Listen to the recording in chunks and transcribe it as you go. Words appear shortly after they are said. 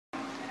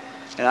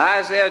In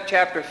Isaiah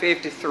chapter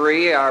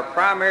 53, our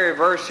primary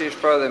verses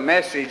for the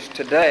message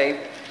today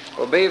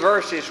will be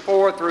verses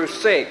 4 through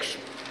 6.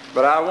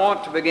 But I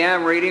want to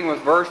begin reading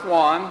with verse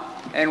 1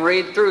 and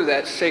read through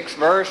that 6th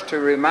verse to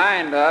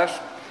remind us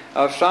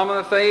of some of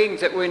the things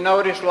that we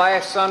noticed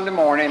last Sunday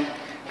morning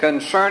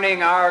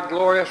concerning our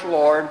glorious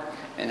Lord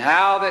and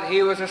how that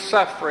He was a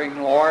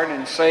suffering Lord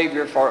and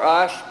Savior for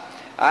us.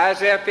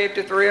 Isaiah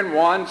 53 and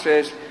 1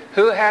 says,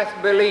 "Who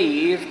hath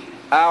believed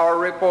our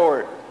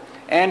report?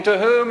 And to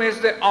whom is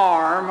the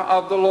arm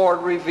of the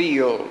Lord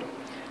revealed?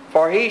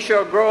 For he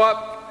shall grow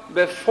up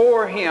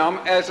before him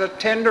as a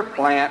tender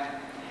plant,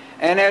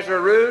 and as a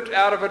root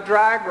out of a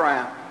dry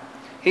ground.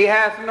 He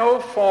hath no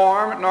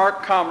form nor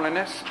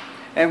comeliness,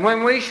 and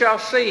when we shall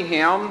see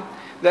him,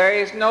 there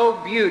is no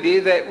beauty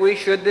that we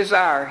should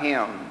desire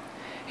him.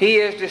 He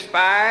is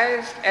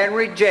despised and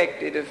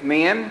rejected of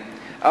men,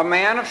 a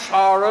man of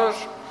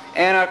sorrows,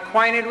 and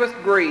acquainted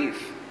with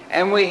grief.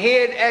 And we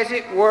hid, as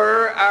it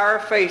were, our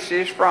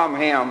faces from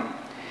him.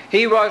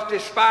 He was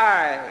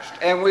despised,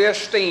 and we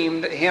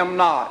esteemed him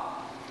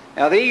not."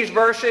 Now these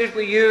verses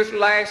we used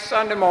last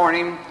Sunday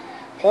morning,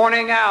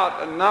 pointing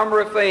out a number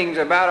of things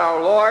about our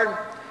Lord,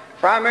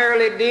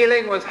 primarily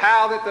dealing with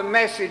how that the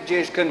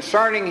messages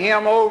concerning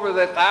him over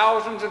the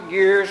thousands of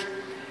years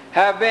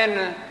have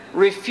been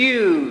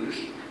refused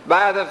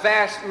by the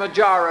vast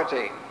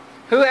majority.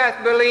 Who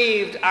hath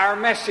believed our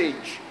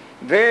message?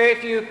 Very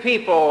few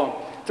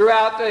people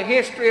throughout the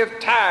history of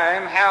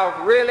time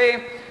have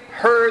really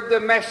heard the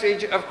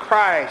message of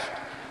Christ.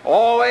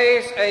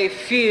 Always a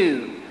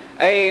few,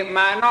 a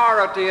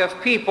minority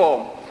of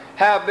people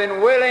have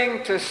been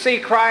willing to see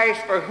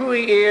Christ for who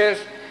he is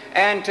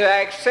and to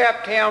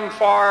accept him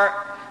for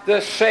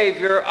the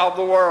Savior of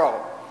the world.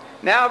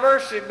 Now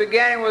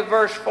beginning with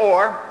verse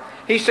 4,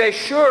 he says,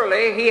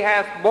 "Surely he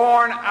hath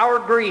borne our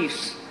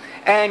griefs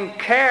and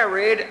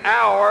carried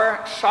our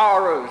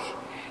sorrows.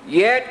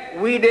 Yet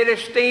we did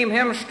esteem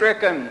him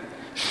stricken,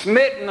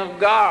 smitten of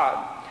God,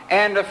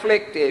 and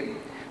afflicted.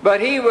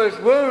 But he was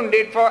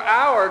wounded for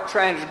our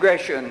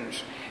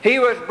transgressions. He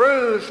was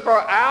bruised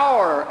for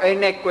our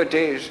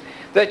iniquities.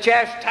 The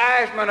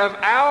chastisement of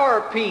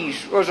our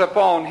peace was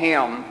upon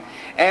him.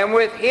 And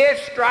with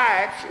his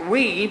stripes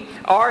we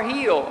are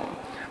healed.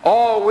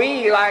 All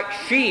we like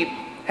sheep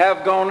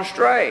have gone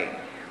astray.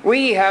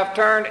 We have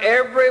turned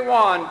every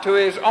one to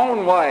his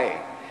own way.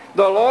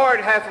 The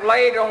Lord hath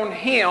laid on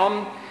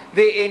him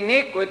the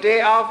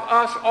iniquity of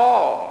us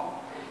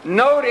all."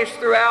 Notice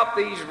throughout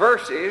these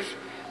verses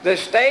the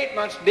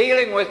statements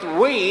dealing with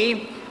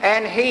we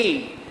and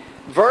he.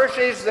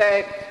 Verses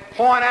that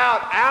point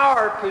out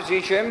our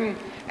position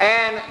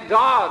and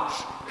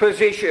God's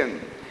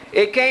position.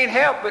 It can't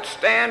help but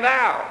stand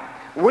out.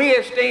 We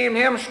esteem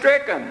him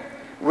stricken.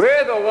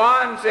 We're the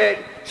ones that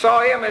saw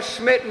him as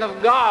smitten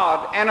of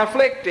God and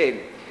afflicted.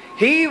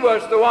 He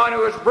was the one who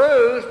was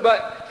bruised,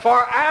 but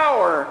for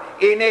our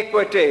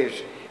iniquities.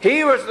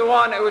 He was the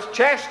one that was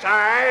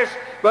chastised,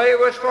 but it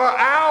was for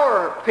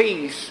our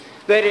peace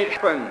that it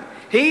happened.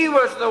 He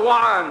was the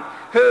one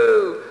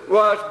who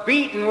was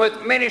beaten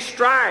with many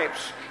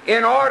stripes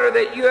in order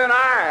that you and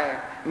I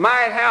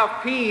might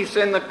have peace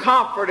and the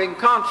comfort and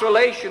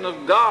consolation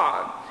of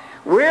God.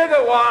 We're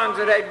the ones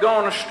that had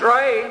gone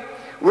astray.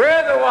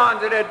 We're the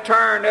ones that had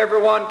turned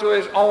everyone to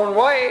his own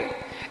way.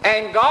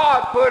 And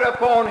God put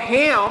upon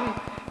him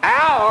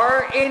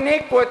our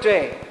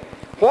iniquity.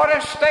 What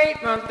a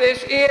statement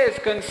this is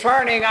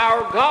concerning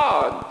our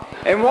God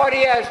and what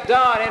he has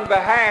done in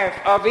behalf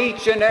of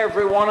each and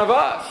every one of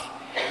us.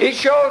 It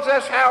shows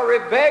us how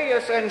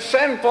rebellious and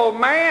sinful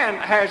man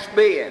has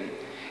been.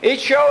 It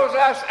shows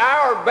us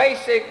our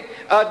basic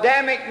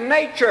Adamic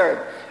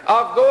nature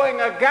of going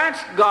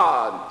against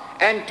God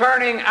and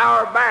turning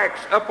our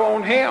backs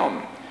upon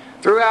him.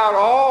 Throughout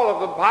all of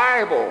the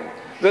Bible,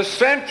 the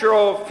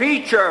central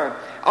feature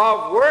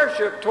of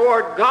worship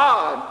toward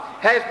God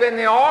has been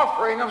the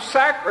offering of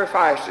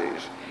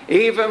sacrifices.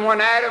 Even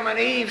when Adam and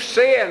Eve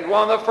sinned,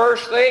 one of the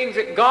first things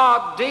that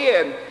God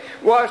did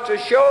was to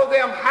show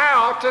them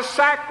how to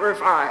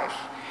sacrifice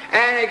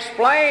and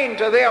explain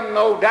to them,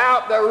 no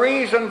doubt, the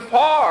reason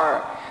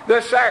for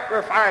the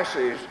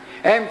sacrifices.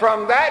 And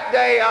from that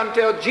day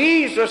until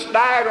Jesus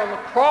died on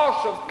the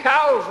cross of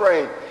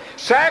Calvary,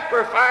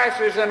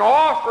 sacrifices and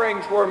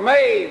offerings were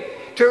made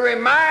to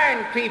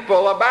remind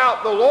people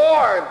about the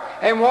Lord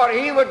and what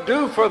he would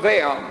do for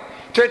them,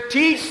 to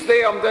teach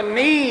them the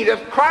need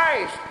of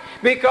Christ,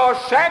 because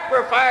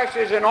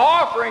sacrifices and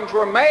offerings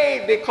were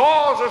made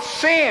because of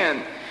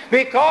sin,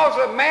 because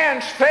of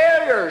man's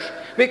failures,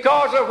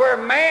 because of where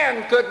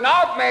man could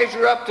not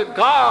measure up to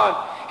God.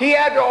 He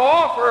had to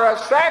offer a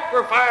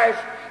sacrifice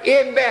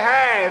in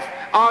behalf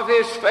of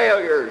his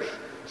failures.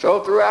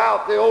 So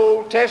throughout the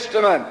Old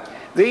Testament,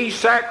 these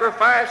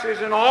sacrifices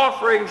and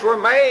offerings were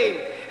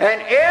made,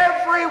 and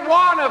every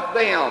one of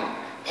them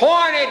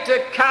pointed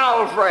to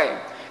Calvary.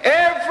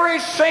 Every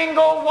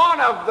single one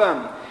of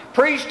them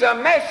preached a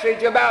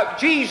message about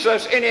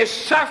Jesus in his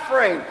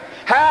suffering,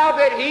 how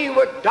that he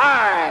would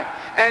die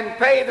and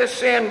pay the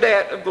sin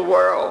debt of the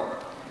world.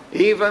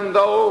 Even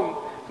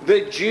though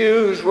the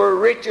Jews were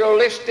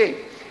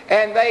ritualistic,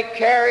 and they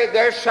carried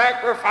their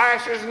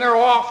sacrifices and their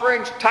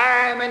offerings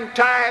time and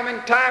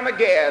time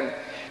again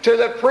to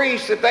the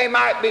priest that they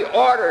might be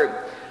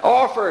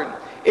offered.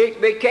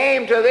 It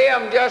became to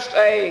them just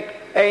a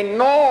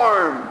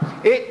norm.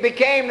 It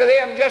became to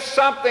them just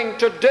something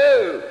to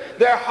do.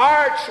 Their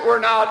hearts were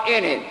not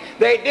in it.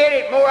 They did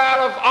it more out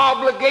of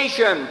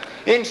obligation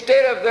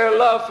instead of their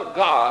love for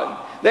God.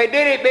 They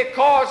did it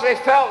because they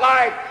felt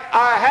like,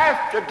 I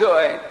have to do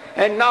it,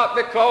 and not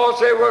because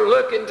they were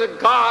looking to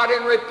God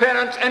in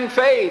repentance and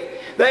faith.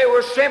 They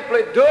were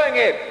simply doing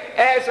it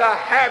as a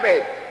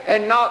habit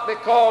and not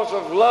because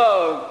of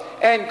love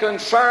and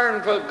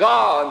concern for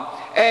God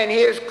and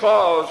His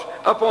cause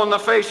upon the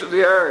face of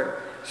the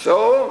earth.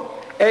 So,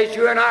 as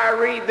you and I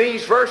read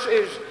these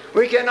verses,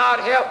 we cannot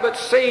help but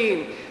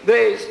see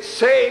the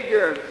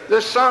Savior,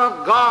 the Son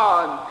of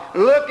God.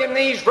 Look in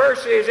these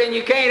verses and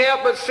you can't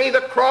help but see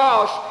the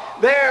cross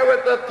there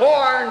with the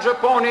thorns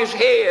upon His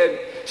head.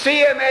 See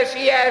Him as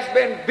He has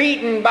been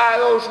beaten by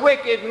those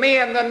wicked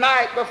men the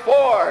night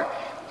before.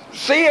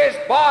 See His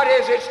body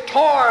as it's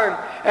torn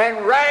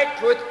and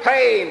racked with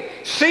pain.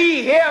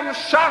 See Him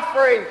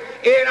suffering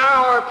in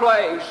our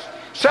place.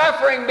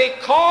 Suffering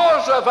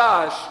because of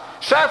us.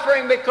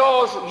 Suffering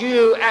because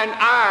you and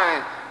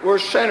I were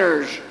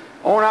sinners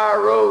on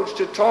our roads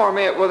to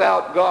torment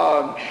without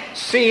God.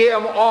 See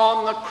Him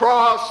on the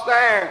cross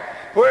there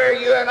where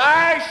you and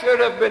I should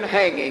have been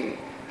hanging.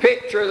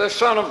 Picture the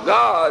Son of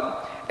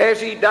God as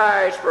He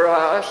dies for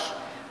us.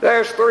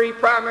 There's three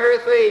primary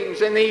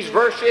things in these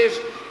verses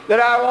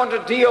that I want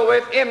to deal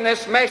with in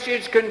this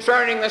message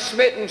concerning the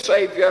smitten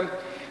Savior.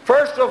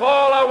 First of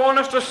all, I want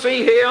us to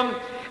see Him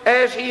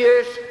as He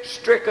is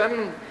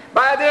stricken.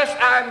 By this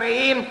I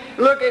mean,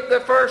 look at the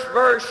first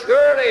verse.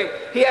 Surely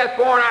He hath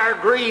borne our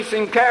griefs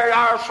and carried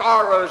our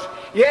sorrows.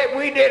 Yet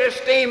we did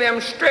esteem Him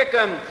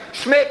stricken,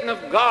 smitten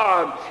of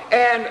God,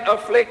 and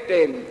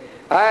afflicted.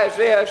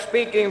 Isaiah,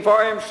 speaking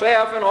for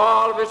himself and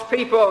all of his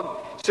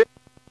people, said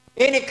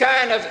any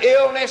kind of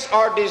illness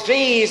or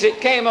disease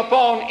that came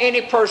upon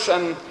any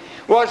person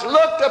was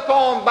looked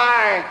upon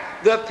by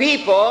the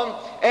people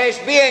as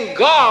being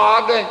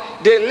God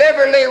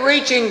deliberately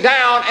reaching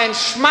down and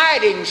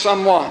smiting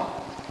someone.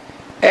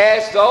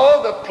 As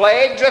though the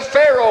plagues of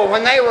Pharaoh,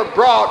 when they were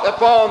brought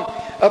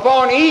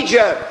upon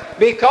Egypt,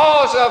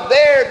 because of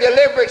their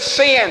deliberate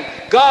sin,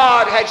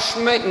 God had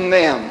smitten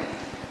them.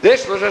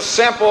 This was a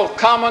simple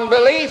common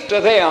belief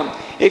to them.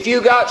 If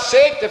you got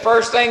sick, the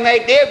first thing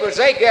they did was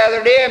they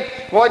gathered in,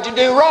 what'd you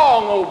do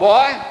wrong, old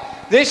boy?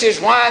 This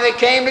is why they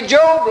came to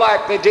Job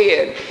like they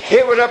did.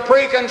 It was a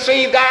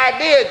preconceived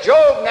idea.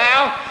 Job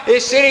now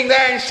is sitting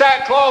there in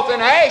sackcloth and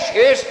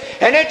ashes,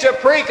 and it's a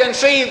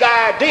preconceived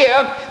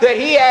idea that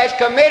he has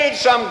committed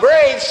some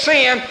grave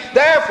sin,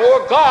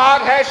 therefore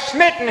God has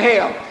smitten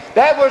him.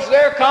 That was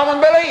their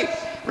common belief.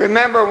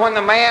 Remember when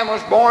the man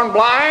was born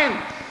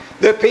blind?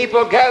 The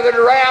people gathered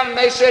around and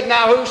they said,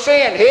 now who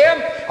sinned,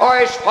 him or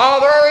his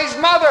father or his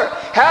mother?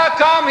 How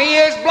come he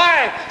is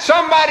blind?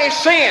 Somebody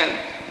sinned.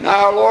 And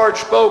our Lord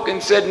spoke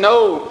and said,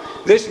 no,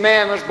 this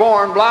man was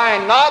born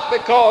blind not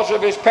because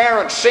of his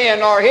parents'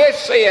 sin or his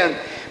sin,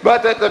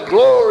 but that the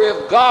glory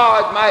of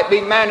God might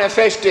be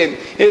manifested.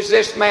 Is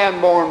this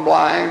man born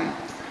blind?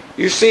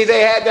 You see,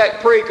 they had that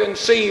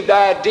preconceived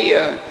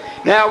idea.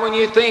 Now when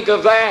you think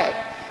of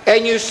that,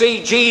 and you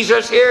see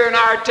Jesus here in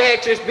our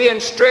text as being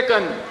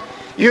stricken,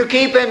 you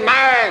keep in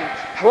mind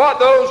what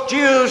those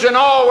Jews and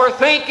all were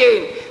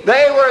thinking.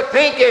 They were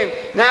thinking,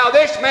 now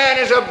this man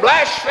is a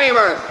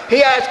blasphemer. He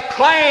has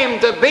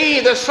claimed to be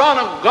the Son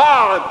of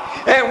God,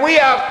 and we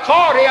have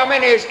caught him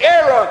in his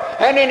error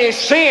and in his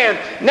sin.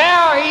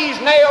 Now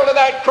he's nailed to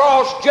that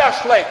cross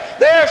justly.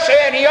 They're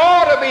saying he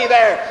ought to be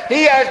there.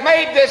 He has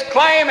made this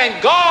claim, and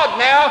God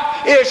now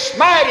is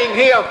smiting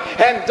him.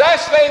 And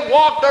thus they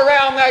walked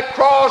around that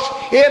cross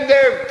in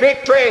their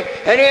victory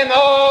and in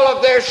all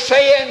of their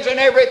sins and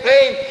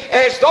everything,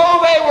 as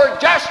though they were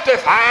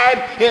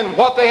justified in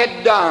what they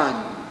had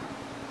done.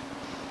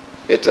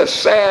 It's a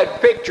sad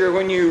picture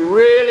when you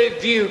really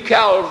view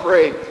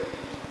Calvary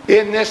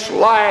in this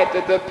light,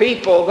 that the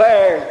people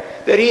there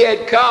that he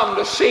had come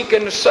to seek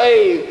and to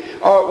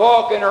save are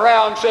walking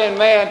around saying,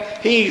 man,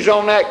 he's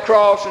on that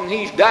cross and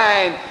he's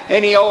dying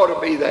and he ought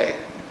to be there.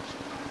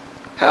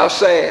 How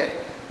sad.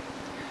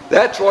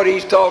 That's what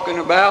he's talking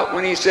about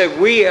when he said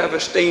we have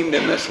esteemed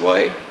him this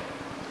way.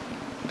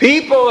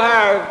 People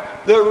have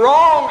the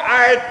wrong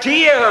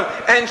idea,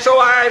 and so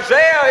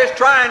Isaiah is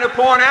trying to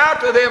point out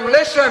to them,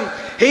 listen,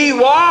 he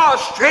was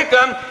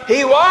stricken,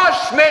 he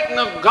was smitten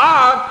of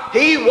God,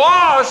 he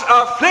was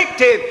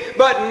afflicted,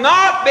 but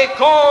not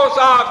because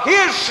of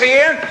his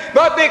sin,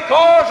 but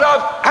because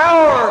of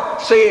our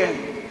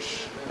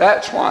sins.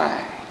 That's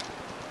why.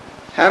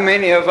 How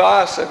many of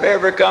us have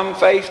ever come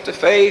face to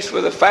face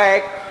with the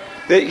fact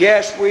that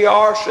yes, we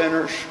are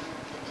sinners?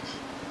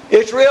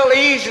 It's real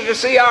easy to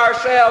see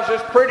ourselves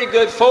as pretty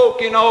good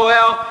folk, you know.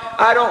 Well,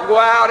 I don't go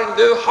out and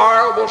do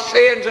horrible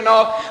sins and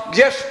all.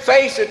 Just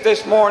face it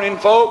this morning,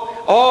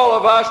 folk. All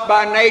of us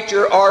by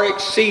nature are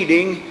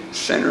exceeding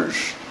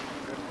sinners.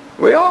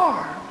 We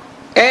are.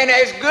 And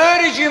as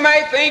good as you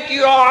may think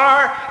you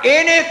are,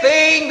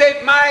 anything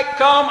that might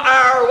come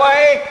our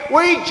way,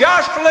 we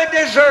justly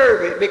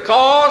deserve it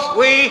because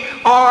we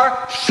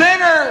are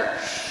sinners.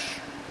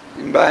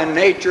 And by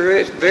nature,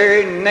 it's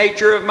very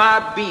nature of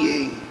my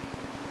being.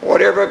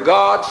 Whatever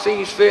God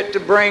sees fit to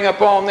bring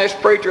upon this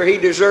preacher, he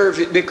deserves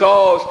it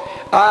because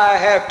I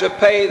have to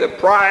pay the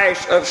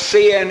price of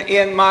sin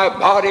in my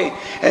body.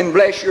 And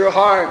bless your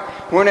heart,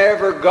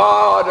 whenever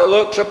God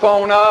looks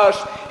upon us,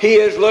 he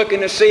is looking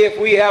to see if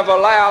we have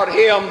allowed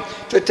him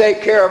to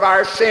take care of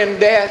our sin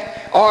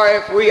debt, or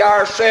if we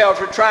ourselves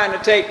are trying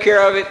to take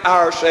care of it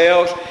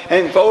ourselves.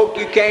 And folk,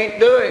 you can't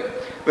do it.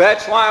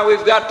 That's why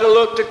we've got to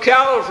look to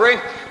Calvary.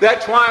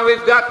 That's why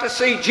we've got to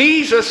see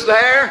Jesus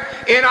there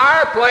in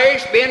our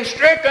place, being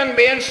stricken,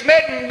 being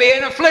smitten,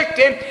 being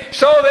afflicted,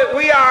 so that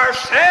we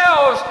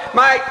ourselves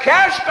might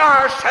cast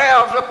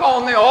ourselves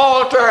upon the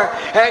altar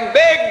and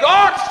beg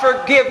God's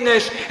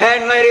forgiveness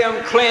and let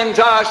him cleanse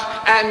us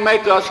and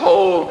make us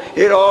whole.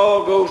 It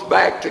all goes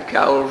back to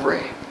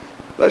Calvary.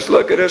 Let's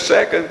look at a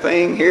second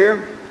thing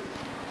here.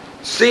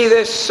 See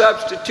this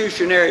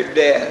substitutionary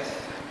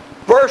death.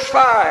 Verse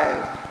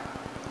 5.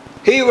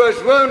 He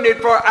was wounded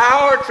for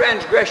our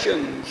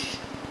transgressions.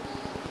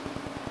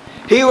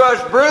 He was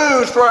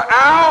bruised for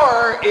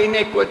our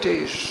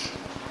iniquities.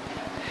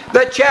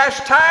 The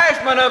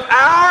chastisement of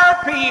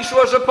our peace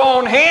was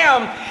upon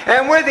him,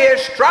 and with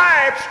his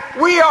stripes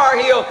we are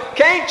healed.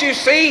 Can't you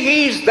see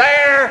he's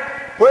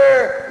there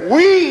where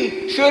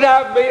we should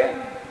have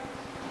been?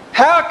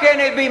 How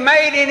can it be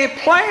made any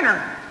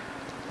plainer?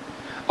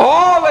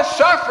 All the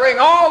suffering,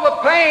 all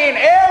the pain,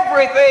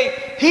 everything,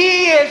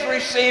 he is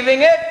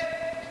receiving it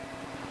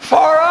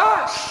for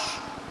us.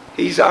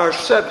 He's our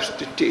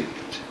substitute.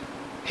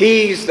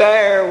 He's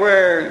there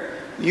where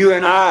you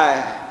and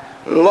I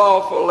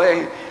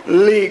lawfully,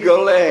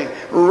 legally,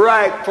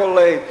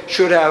 rightfully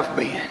should have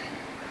been.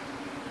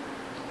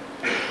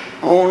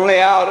 Only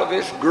out of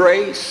his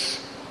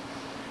grace,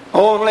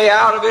 only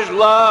out of his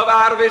love,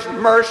 out of his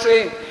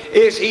mercy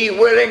is he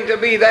willing to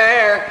be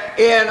there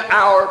in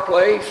our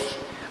place.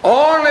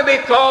 Only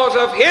because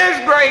of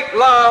his great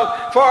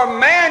love for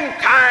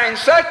mankind,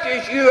 such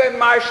as you and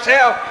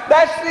myself.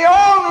 That's the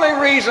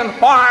only reason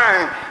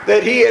why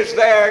that he is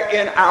there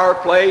in our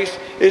place.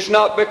 It's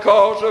not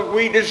because of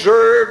we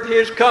deserved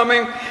his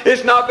coming.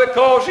 It's not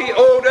because he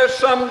owed us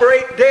some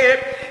great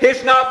debt.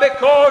 It's not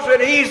because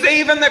that he's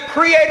even the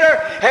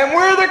creator and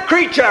we're the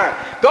creature.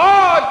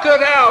 God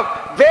could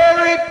have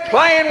very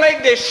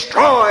plainly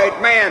destroyed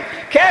man,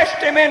 cast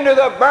him into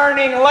the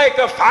burning lake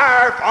of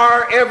fire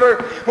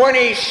forever when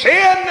he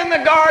sinned in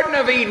the Garden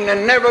of Eden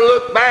and never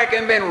looked back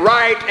and been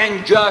right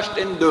and just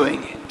in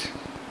doing it.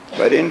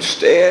 But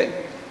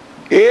instead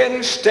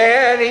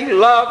he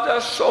loved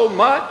us so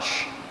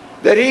much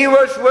that he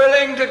was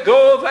willing to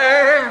go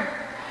there,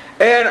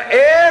 and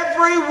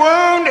every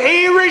wound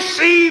he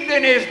received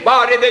in his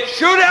body that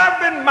should have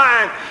been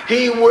mine,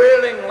 he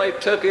willingly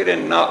took it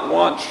and not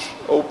once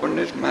opened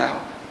his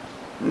mouth.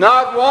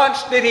 Not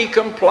once did he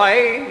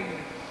complain.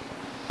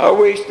 I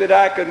wish that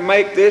I could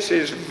make this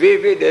as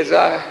vivid as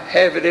I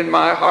have it in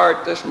my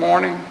heart this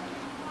morning.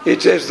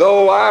 It's as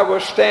though I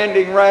was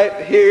standing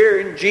right here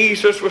and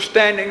Jesus was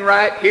standing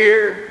right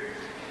here.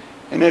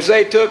 And as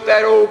they took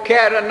that old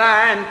cat o'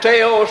 nine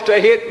tails to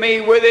hit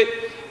me with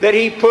it, that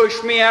he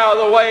pushed me out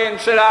of the way and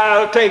said,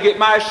 I'll take it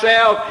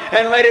myself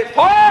and let it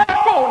fall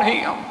on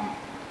him.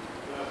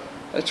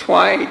 That's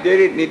why he did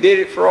it, and he did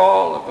it for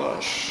all of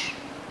us.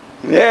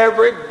 And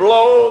every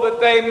blow that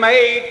they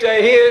made to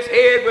his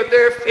head with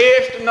their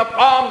fist and the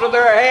palms of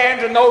their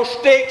hands and those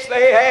sticks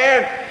they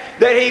had,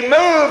 that he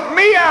moved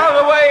me out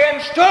of the way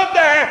and stood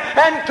there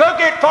and took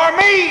it for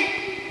me.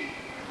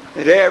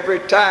 That every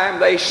time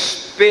they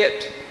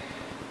spit,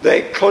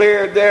 they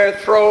cleared their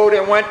throat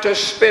and went to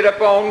spit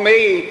upon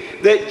me,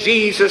 that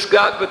Jesus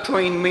got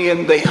between me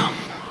and them.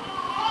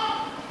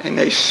 And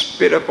they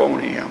spit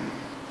upon him.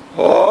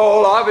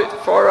 All of it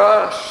for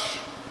us.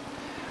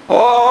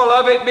 All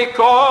of it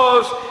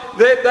because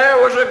that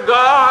there was a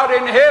God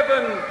in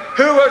heaven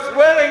who was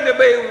willing to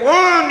be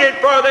wounded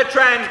for the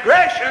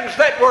transgressions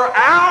that were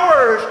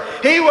ours.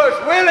 He was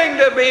willing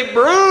to be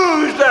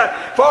bruised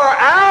for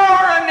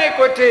our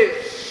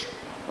iniquities.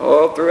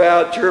 All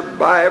throughout your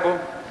Bible,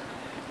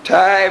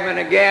 time and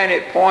again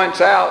it points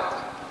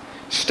out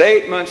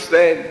statements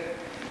that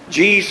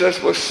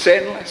Jesus was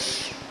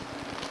sinless,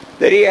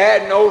 that he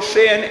had no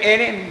sin in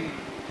him,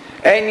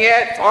 and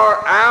yet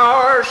for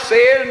our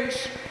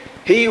sins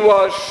he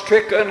was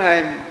stricken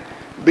and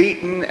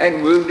beaten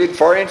and wounded.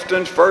 For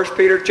instance, 1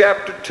 Peter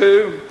chapter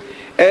 2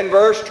 and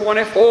verse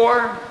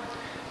 24,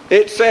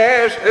 it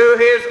says, who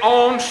his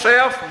own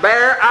self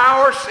bare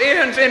our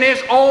sins in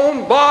his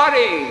own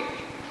body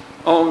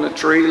on the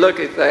tree. Look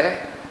at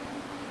that.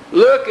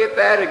 Look at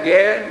that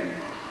again.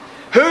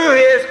 Who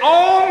his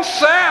own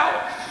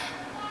self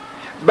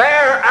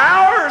bare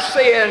our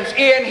sins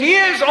in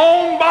his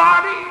own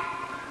body.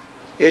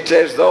 It's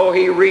as though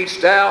he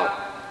reached out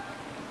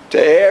to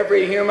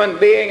every human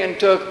being and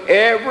took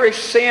every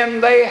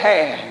sin they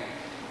had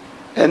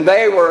And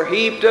they were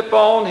heaped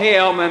upon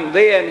him, and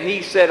then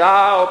he said,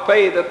 I'll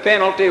pay the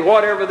penalty,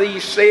 whatever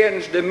these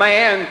sins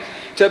demand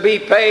to be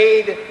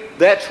paid,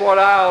 that's what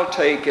I'll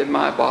take in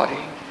my body.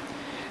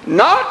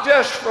 Not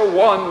just for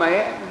one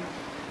man,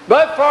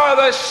 but for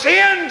the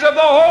sins of the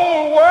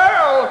whole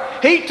world.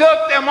 He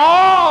took them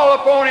all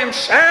upon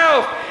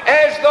himself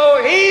as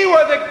though he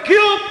were the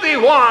guilty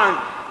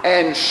one,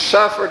 and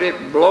suffered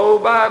it blow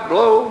by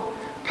blow,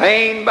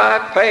 pain by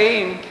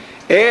pain,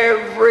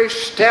 every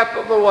step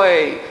of the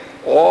way,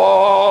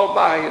 all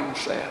by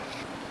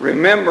himself.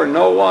 Remember,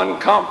 no one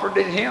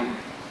comforted him.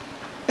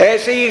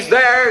 As he's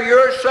there,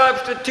 your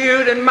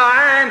substitute and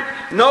mine,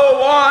 no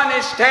one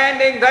is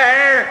standing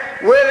there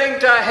willing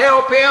to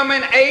help him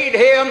and aid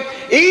him,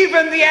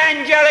 even the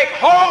angelic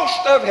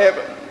host of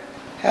heaven.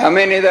 How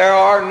many there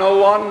are, no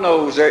one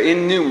knows. They're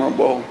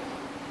innumerable.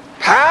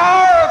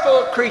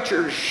 Powerful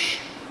creatures.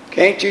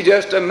 Can't you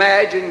just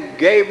imagine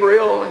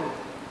Gabriel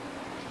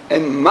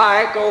and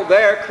Michael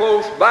there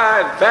close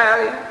by,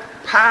 valiant,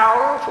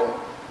 powerful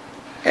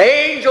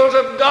angels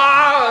of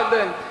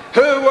God,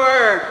 who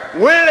were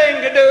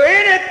willing to do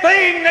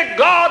anything that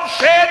God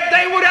said,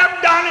 they would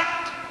have done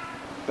it.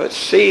 But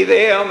see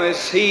them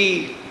as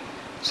he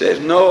says,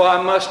 no,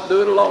 I must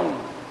do it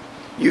alone.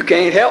 You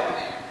can't help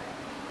me.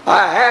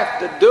 I have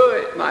to do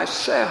it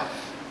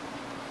myself.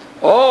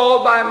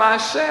 All by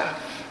myself.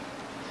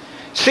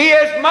 See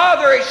his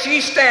mother as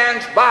she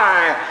stands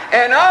by,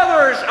 and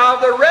others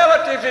of the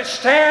relatives that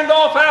stand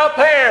off out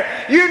there.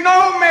 You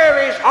know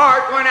Mary's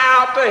heart went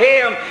out to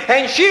him,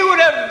 and she would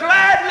have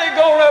gladly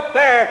gone up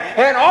there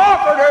and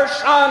offered her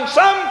son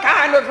some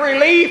kind of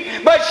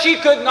relief, but she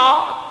could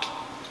not.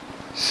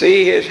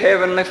 See his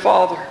heavenly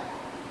Father.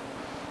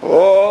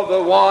 Oh,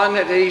 the one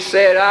that he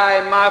said, I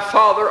and my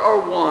Father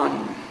are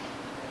one.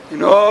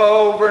 And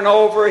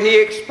over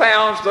he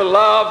expounds the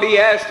love he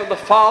has for the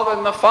Father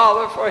and the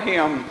Father for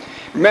him.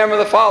 Remember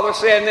the Father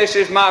saying, this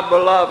is my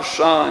beloved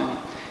Son,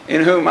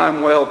 in whom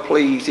I'm well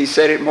pleased. He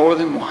said it more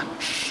than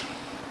once.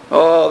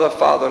 Oh, the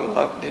Father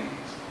loved him.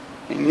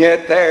 And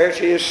yet there's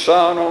his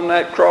Son on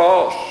that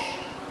cross.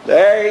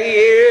 There he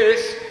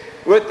is,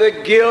 with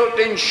the guilt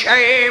and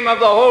shame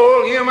of the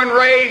whole human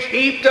race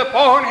heaped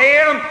upon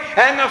him.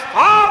 And the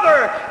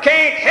Father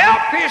can't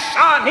help his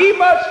Son. He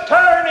must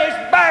turn his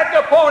back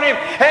upon him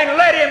and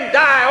let him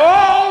die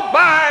all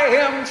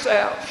by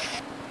himself.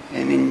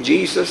 And in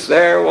Jesus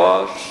there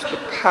was the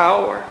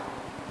power.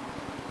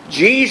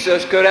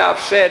 Jesus could have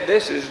said,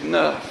 this is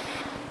enough.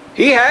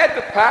 He had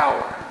the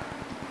power.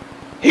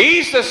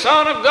 He's the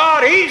Son of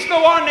God. He's the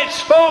one that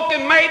spoke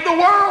and made the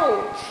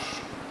worlds.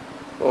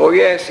 Oh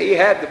yes, he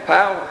had the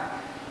power.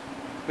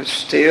 But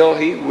still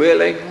he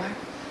willingly,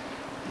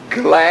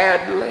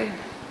 gladly,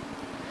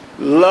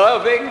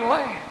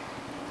 lovingly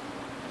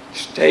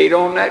stayed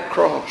on that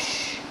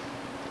cross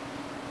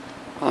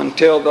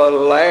until the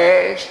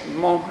last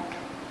moment.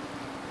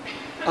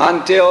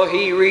 Until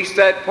he reached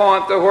that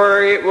point to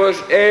where it was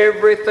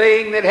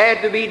everything that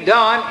had to be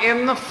done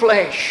in the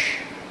flesh.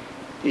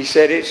 He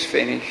said, it's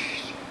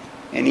finished.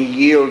 And he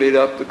yielded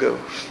up the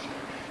ghost.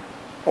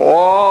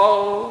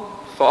 All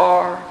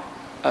for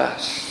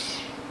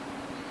us.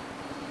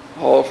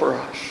 All for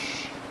us.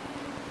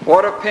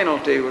 What a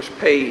penalty was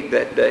paid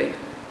that day.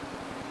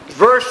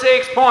 Verse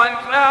 6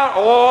 points out,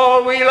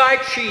 all we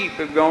like sheep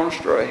have gone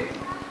astray.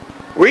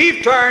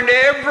 We've turned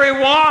every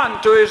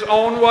one to his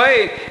own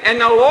way, and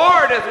the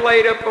Lord hath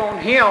laid upon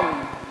him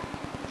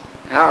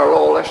our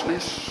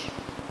lawlessness.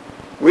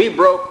 We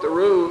broke the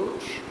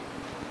rules.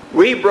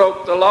 We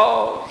broke the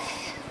laws.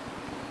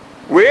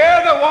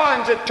 We're the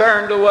ones that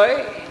turned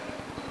away.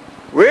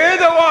 We're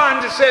the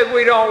ones that said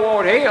we don't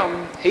want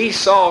him. He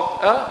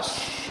sought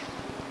us.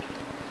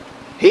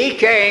 He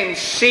came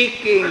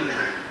seeking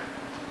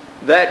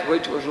that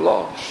which was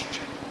lost.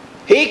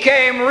 He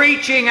came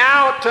reaching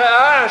out to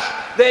us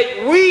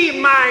that we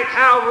might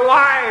have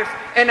life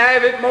and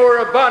have it more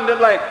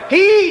abundantly.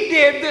 He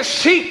did the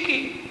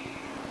seeking.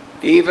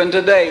 Even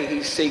today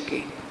he's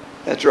seeking.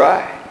 That's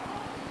right.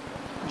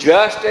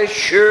 Just as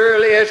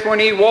surely as when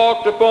he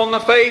walked upon the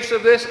face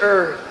of this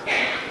earth.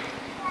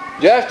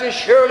 Just as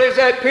surely as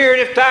that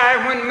period of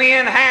time when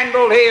men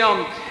handled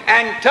him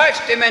and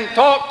touched him and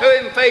talked to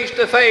him face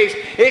to face.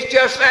 It's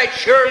just that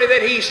surely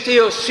that he's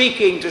still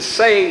seeking to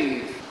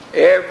save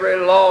every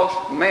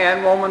lost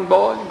man, woman,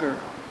 boy, and girl.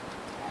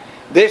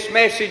 This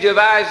message of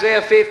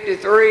Isaiah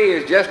 53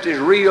 is just as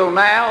real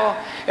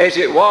now as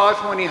it was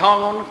when he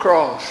hung on the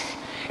cross.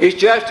 It's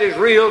just as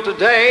real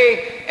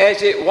today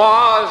as it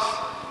was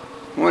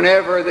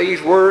whenever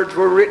these words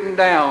were written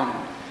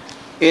down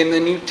in the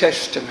New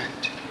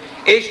Testament.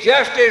 It's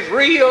just as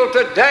real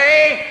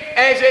today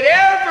as it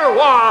ever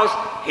was.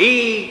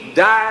 He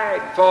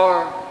died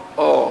for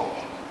all.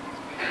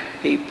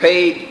 He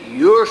paid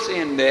your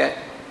sin debt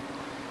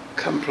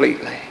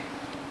completely.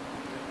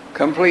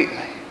 Completely.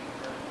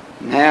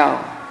 Now,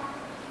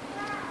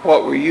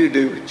 what will you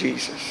do with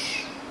Jesus?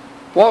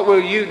 What will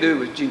you do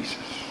with Jesus?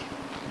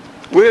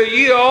 Will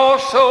you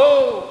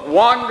also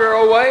wander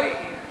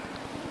away?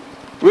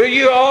 Will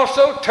you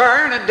also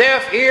turn a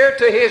deaf ear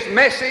to his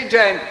message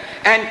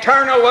and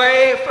turn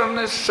away from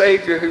the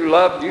Savior who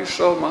loved you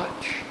so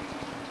much?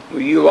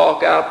 Will you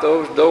walk out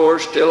those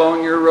doors still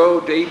on your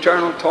road to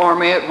eternal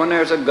torment when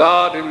there's a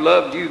God who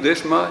loved you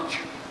this much?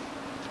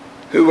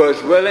 Who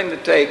was willing to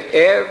take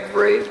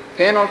every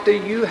penalty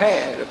you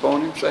had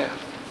upon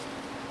himself,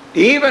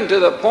 even to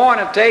the point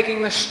of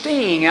taking the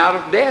sting out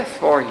of death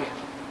for you.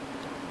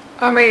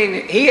 I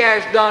mean, he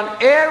has done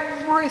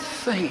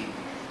everything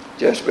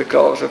just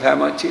because of how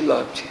much he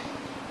loved you.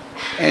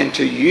 And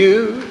to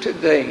you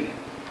today,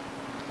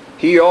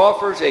 he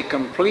offers a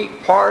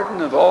complete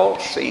pardon of all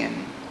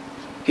sin.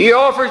 He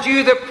offers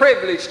you the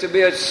privilege to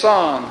be a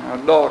son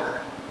or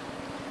daughter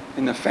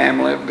in the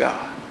family of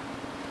God.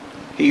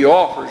 He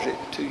offers it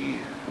to you.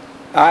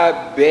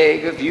 I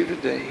beg of you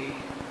today,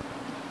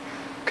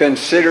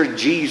 consider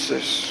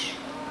Jesus.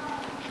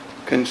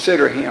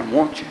 Consider him,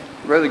 won't you?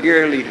 Brother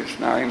Gary, lead us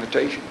in our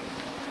invitation.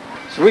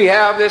 So we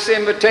have this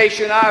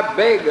invitation, I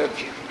beg of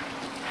you.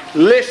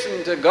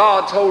 Listen to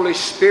God's Holy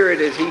Spirit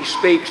as he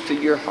speaks to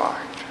your heart.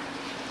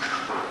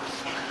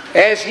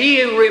 As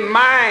he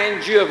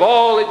reminds you of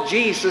all that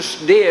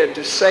Jesus did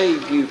to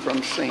save you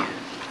from sin.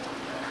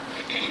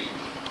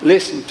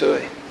 Listen to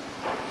him.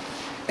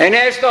 And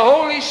as the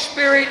Holy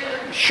Spirit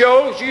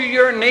shows you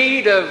your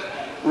need of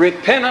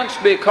repentance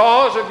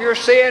because of your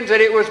sins,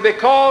 that it was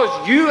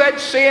because you had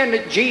sinned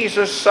that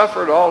Jesus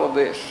suffered all of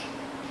this.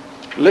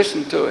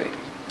 Listen to him.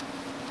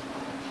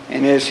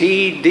 And as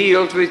he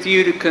deals with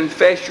you to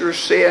confess your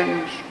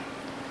sins,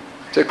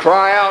 to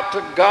cry out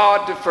to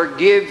God to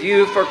forgive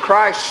you for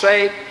Christ's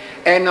sake,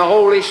 and the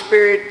Holy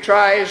Spirit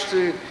tries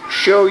to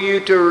show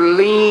you to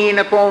lean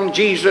upon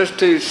Jesus,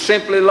 to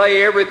simply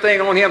lay everything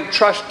on him,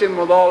 trust him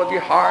with all of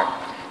your heart,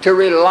 to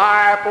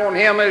rely upon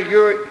him as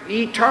your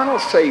eternal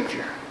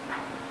Savior.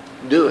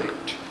 Do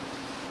it.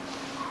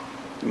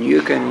 And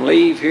you can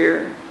leave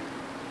here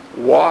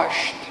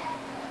washed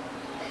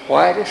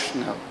white as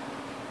snow,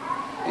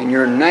 and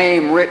your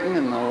name written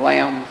in the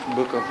Lamb's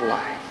book of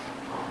life.